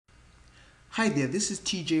Hi there, this is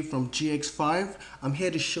TJ from GX5. I'm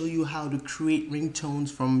here to show you how to create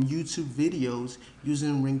ringtones from YouTube videos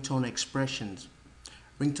using ringtone expressions.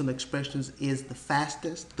 Ringtone expressions is the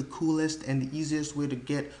fastest, the coolest, and the easiest way to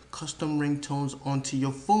get custom ringtones onto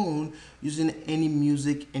your phone using any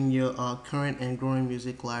music in your current and growing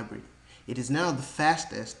music library. It is now the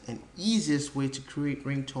fastest and easiest way to create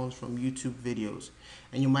ringtones from YouTube videos.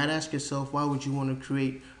 And you might ask yourself, why would you want to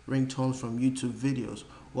create ringtones from YouTube videos?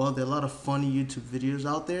 Well, there are a lot of funny YouTube videos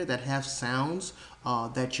out there that have sounds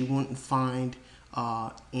that you wouldn't find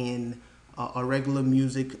in a regular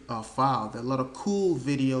music file. There are a lot of cool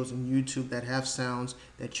videos on YouTube that have sounds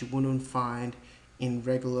that you wouldn't find in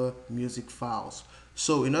regular music files.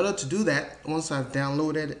 So in order to do that, once I've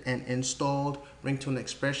downloaded and installed ringtone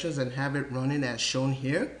expressions and have it running as shown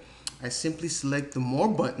here, I simply select the More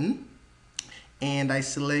button and I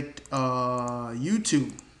select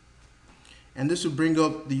YouTube. And this will bring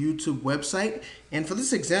up the YouTube website. And for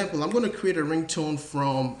this example, I'm going to create a ringtone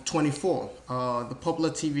from 24, the popular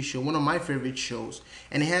TV show, one of my favorite shows.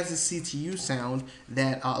 And it has a CTU sound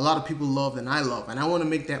that a lot of people love and I love. And I want to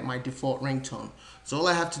make that my default ringtone. So all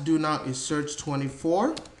I have to do now is search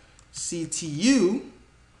 24 CTU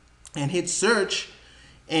and hit search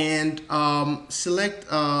and select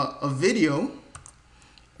a video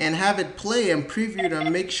and have it play and preview it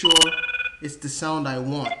and make sure it's the sound I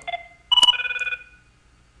want.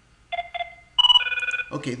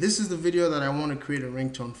 Okay, this is the video that I want to create a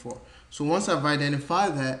ringtone for. So once I've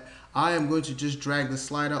identified that, I am going to just drag the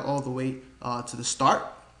slider all the way to the start.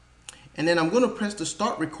 And then I'm going to press the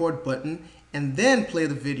start record button and then play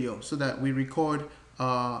the video so that we record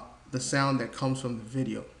the sound that comes from the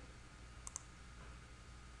video.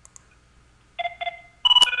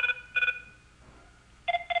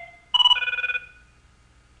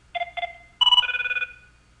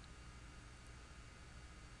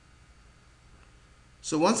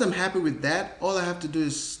 So once I'm happy with that, all I have to do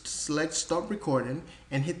is select stop recording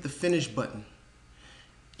and hit the finish button.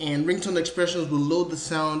 And ringtone expressions will load the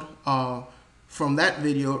sound from that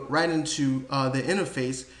video right into the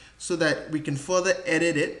interface so that we can further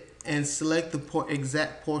edit it and select the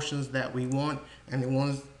exact portions that we want and the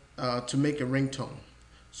ones to make a ringtone.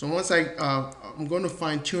 So once I'm going to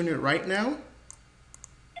fine tune it right now.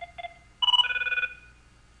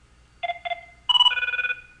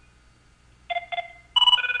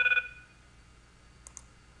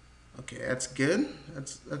 Okay, that's good.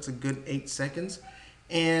 That's a good 8 seconds.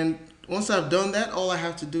 And once I've done that, all I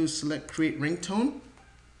have to do is select create ringtone.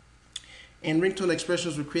 And ringtone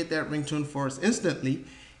expressions will create that ringtone for us instantly.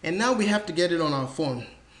 And now we have to get it on our phone.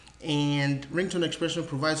 And ringtone expression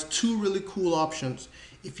provides two really cool options.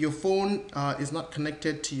 If your phone is not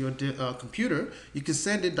connected to your computer, you can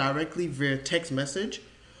send it directly via text message.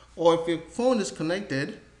 Or if your phone is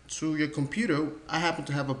connected to your computer, I happen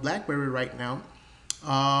to have a BlackBerry right now,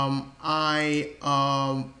 I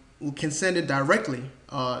can send it directly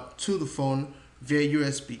to the phone via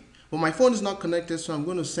USB. But my phone is not connected, so I'm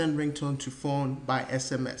going to send ringtone to phone by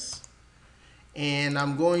SMS. And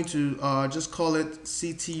I'm going to just call it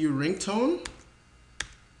CTU ringtone.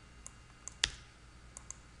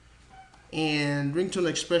 And ringtone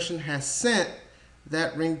expression has sent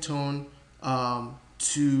that ringtone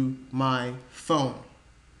to my phone.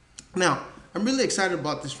 Now, I'm really excited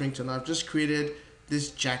about this ringtone. I've just created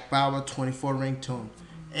this Jack Bauer 24 ringtone.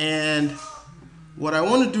 And what I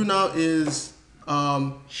want to do now is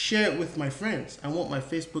share it with my friends. I want my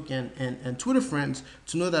Facebook and Twitter friends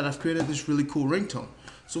to know that I've created this really cool ringtone.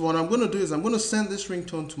 So what I'm going to do is I'm going to send this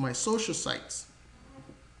ringtone to my social sites.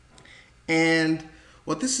 And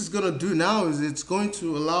what this is going to do now is it's going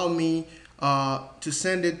to allow me to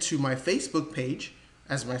send it to my Facebook page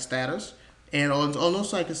as my status. And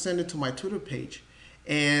also I can send it to my Twitter page.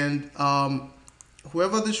 And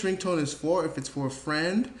whoever this ringtone is for, if it's for a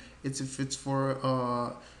friend, if it's for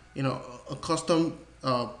a custom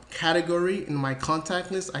category in my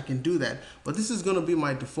contact list, I can do that. But this is going to be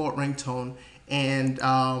my default ringtone, and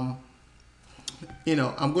I'm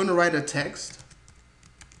going to write a text.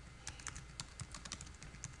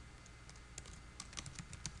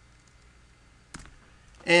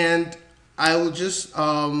 And I will just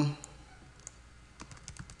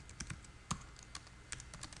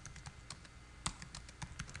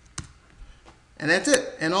and that's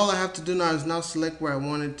it. And all I have to do now is select where I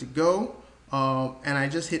want it to go. And I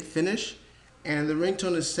just hit finish. And the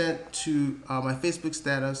ringtone is sent to my Facebook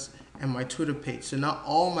status and my Twitter page. So now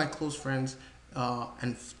all my close friends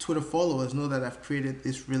and Twitter followers know that I've created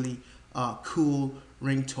this really cool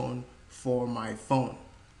ringtone for my phone.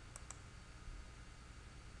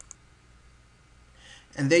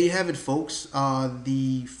 And there you have it, folks.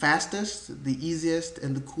 The fastest, the easiest,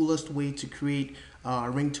 and the coolest way to create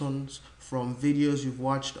ringtones from videos you've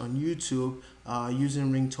watched on YouTube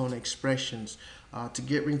using ringtone expressions. To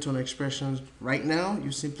get ringtone expressions right now,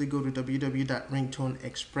 you simply go to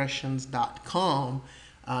www.ringtoneexpressions.com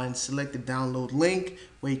and select the download link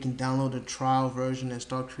where you can download a trial version and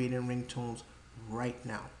start creating ringtones right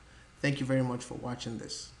now. Thank you very much for watching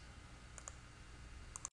this.